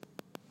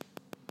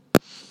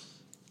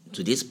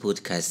Today's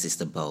podcast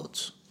is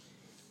about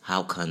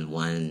how can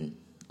one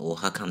or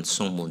how can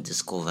someone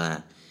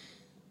discover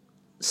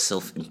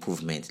self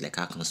improvement? Like,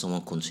 how can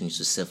someone continue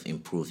to self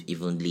improve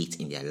even late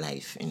in their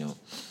life?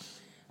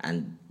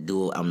 And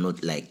though I'm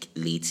not like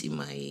late in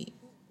my,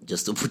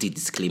 just to put a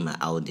disclaimer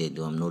out there,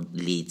 though I'm not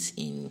late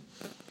in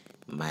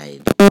my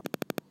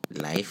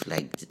life,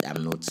 like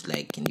I'm not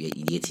like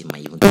late in my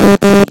even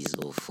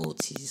 30s or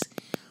 40s,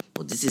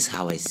 but this is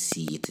how I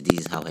see it. This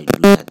is how I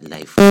look at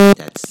life from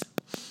that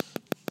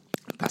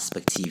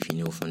perspective,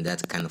 from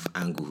that kind of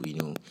angle.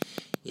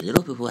 A lot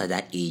of people at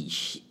that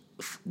age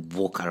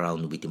walk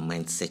around with the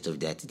mindset of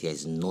that there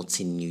is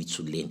nothing new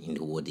to learn in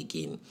the world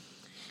again.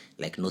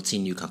 Like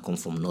nothing new can come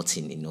from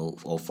nothing,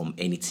 or from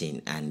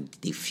anything, and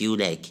they feel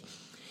like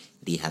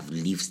they have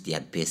lived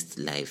their best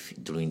life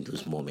during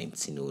those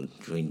moments,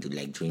 during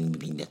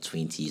maybe in their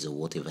 20s or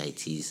whatever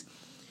it is.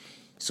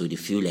 So they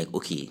feel like,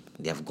 okay,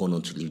 they have gone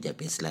on to live their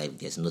best life.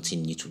 There's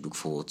nothing new to look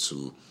forward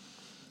to.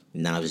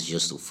 Now it's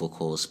just to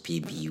focus, pay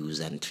bills,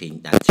 and train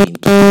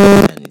people,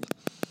 and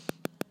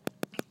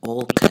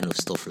all kind of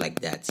stuff like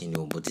that.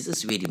 But this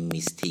is where they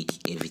mistake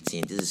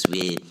everything. This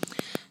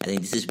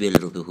is where a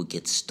lot of people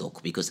get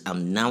stuck, because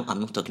I'm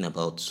not talking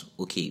about,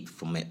 okay,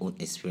 from my own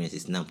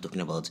experiences. Now I'm talking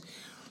about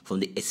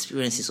from the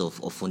experiences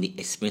from the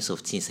experience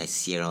of things I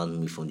see around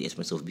me, from the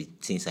experience of the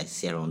things I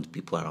see around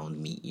people around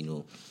me,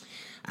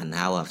 and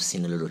how I've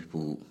seen a lot of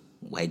people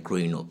while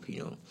growing up.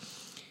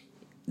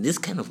 This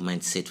kind of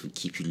mindset will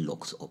keep you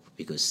locked up,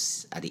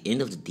 because at the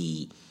end of the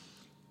day,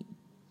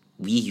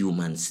 we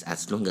humans,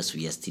 as long as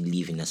we are still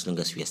living, as long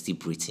as we are still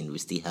breathing, we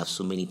still have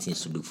so many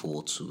things to look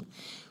forward to.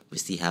 We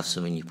still have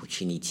so many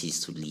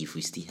opportunities to live.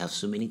 We still have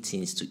so many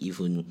things to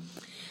even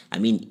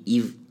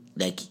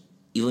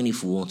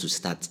if we want to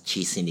start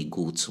chasing a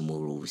goal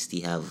tomorrow, we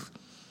still have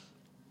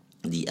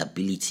the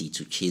ability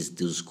to chase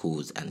those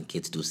goals and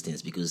get those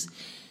things. Because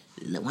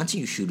one thing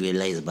you should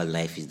realize about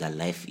life is that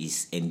life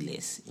is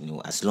endless.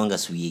 As long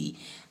as we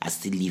are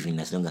still living,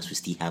 as long as we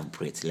still have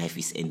breath, life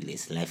is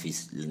endless. Life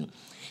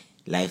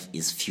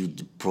is filled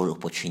with broad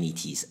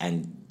opportunities.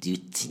 And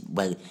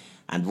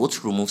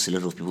what removes a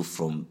lot of people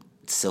from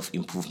self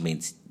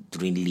improvement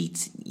during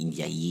late in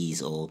their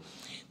years, or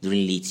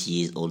during late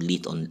years, or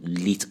late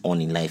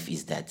on in life,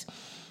 is that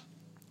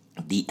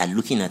they are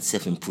looking at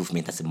self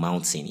improvement as a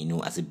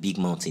mountain, as a big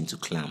mountain to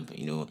climb.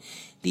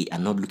 They are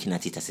not looking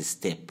at it as a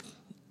step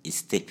you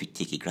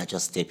take, a gradual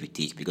step you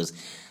take, because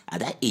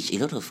at that age, a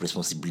lot of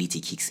responsibility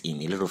kicks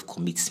in, a lot of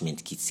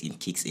commitment kicks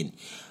in.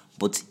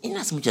 But in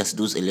as much as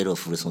those a lot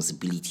of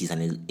responsibilities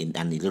and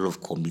a lot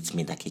of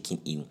commitment are kicking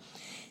in,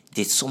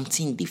 there's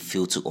something they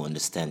fail to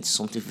understand,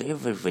 something very,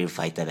 very, very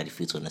vital that they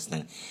fail to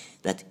understand,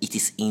 that it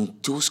is in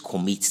those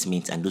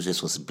commitments and those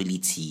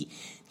responsibility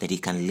that they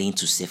can learn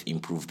to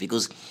self-improve.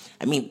 Because,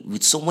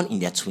 with someone in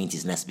their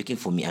 20s, now speaking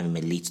for me, I'm in my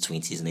late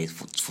 20s, and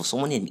for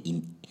someone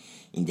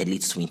in their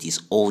late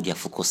 20s, all they're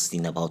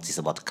focusing about is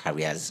about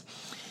careers.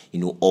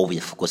 All we're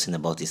focusing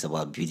about is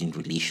about building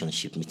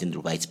relationship, meeting the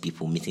right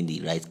people, meeting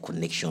the right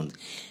connections,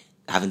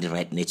 having the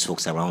right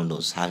networks around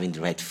us, having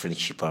the right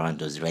friendship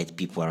around us, the right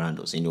people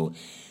around us.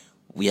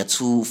 We are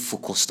too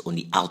focused on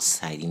the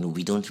outside.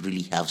 We don't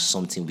really have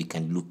something we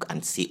can look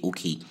and say,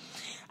 okay,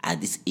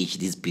 at this age,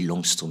 this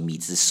belongs to me.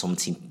 This is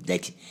something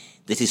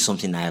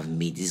I have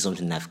made. This is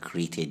something I've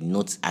created,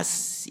 not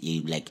as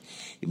a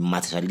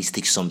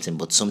materialistic something,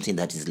 but something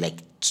that is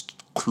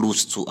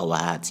close to our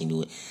hearts,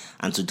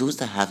 And to those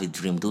that have a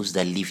dream, those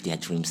that live their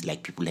dreams,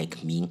 like people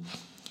like me,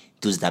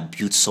 those that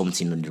build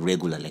something on the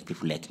regular, like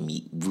people like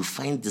me, we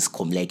find this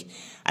we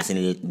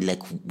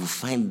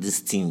find these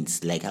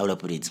things, how would I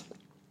put it?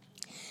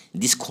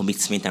 This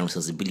commitment and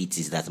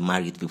responsibilities that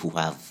married people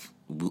have,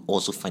 we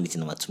also find it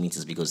in our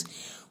 20s, because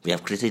we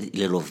have created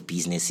a lot of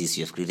businesses,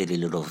 we have created a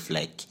lot of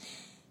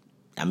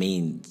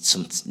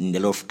a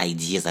lot of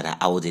ideas that are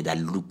out there that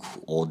look,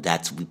 or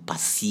that we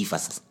perceive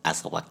as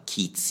our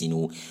kids.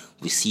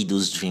 We see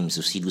those dreams,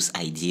 we see those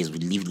ideas, we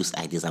live those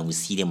ideas, and we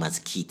see them as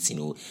kids.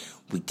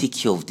 We take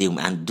care of them,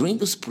 and during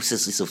those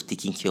processes of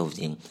taking care of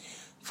them,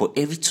 for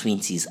every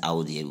 20s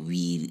out there,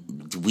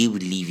 the way we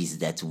live is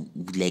that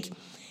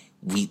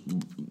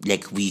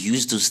we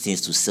use those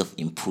things to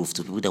self-improve.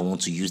 To people that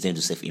want to use them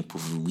to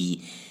self-improve,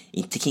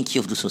 in taking care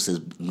of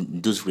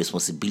those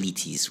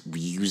responsibilities,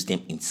 we use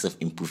them in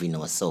self-improving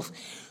ourselves.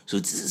 So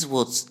this is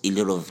what a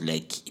lot of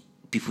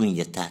people in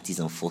their 30s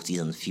and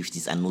 40s and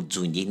 50s are not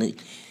doing.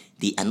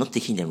 They are not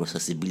taking their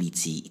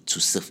responsibility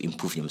to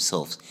self-improve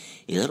themselves.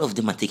 A lot of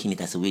them are taking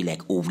it as a way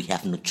we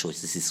have no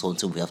choice. This is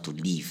something we have to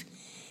live.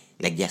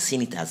 They are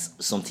seeing it as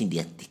something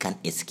that they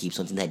can't escape,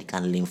 something that they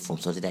can't learn from,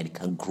 something that they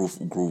can't grow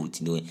with.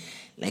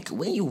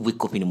 When you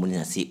wake up in the morning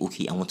and say,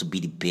 okay, I want to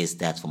be the best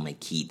dad for my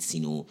kids,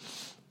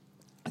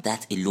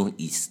 that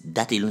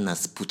alone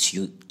has put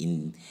you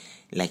in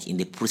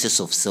the process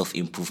of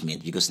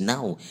self-improvement, because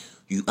now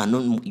you are no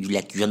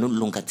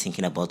longer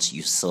thinking about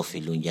yourself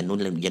alone. You're no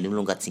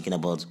longer thinking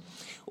about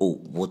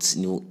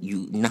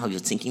you're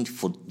thinking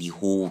for the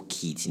whole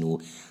kid.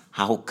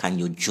 How can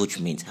your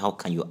judgment, how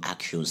can your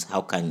actions,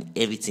 how can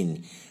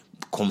everything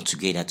come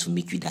together to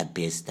make you that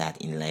best dad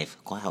in life?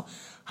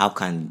 How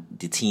can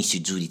the things you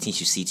do, the things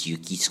you say to your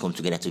kids come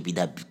together to be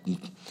that,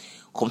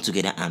 come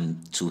together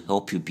and to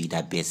help you be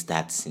that best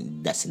dad,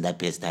 that's in that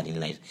best dad in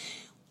life?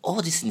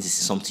 All these things is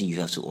something you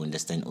have to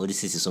understand. All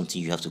this is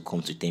something you have to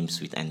come to terms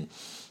with, and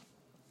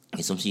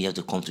it's something you have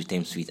to come to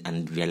terms with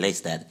and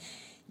realize that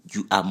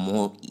you are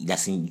more,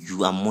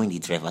 you are more in the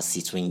driver's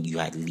seat when you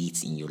are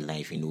late in your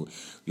life.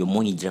 You're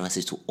more in the driver's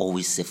seat to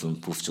always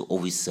self-improve, to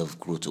always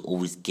self-grow, to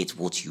always get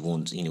what you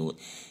want,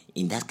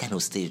 in that kind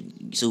of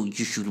state. So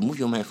you should remove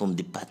your mind from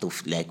the part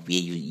of like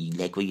where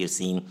where you're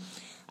saying,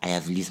 I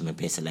have lived my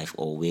best life,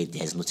 or where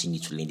there's nothing new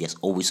to learn. There's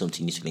always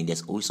something new to learn.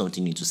 There's always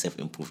something new to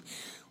self-improve.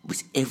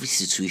 With every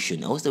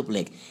situation, I always tell people,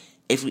 like,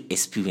 every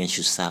experience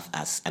should serve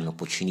as an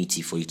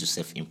opportunity for you to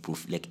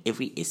self-improve. Like,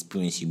 every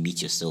experience you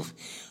meet yourself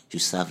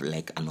should serve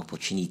like an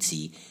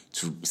opportunity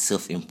to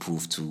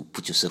self-improve, to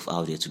put yourself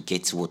out there, to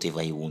get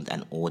whatever you want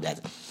and all that.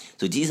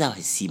 So this is how I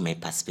see my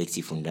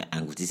perspective from that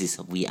angle. This is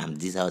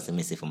how I see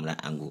myself from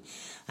that angle.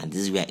 And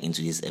this is where I end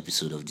this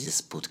episode of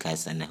this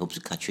podcast, and I hope to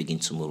catch you again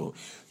tomorrow.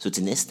 So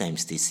till next time,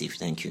 stay safe.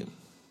 Thank you.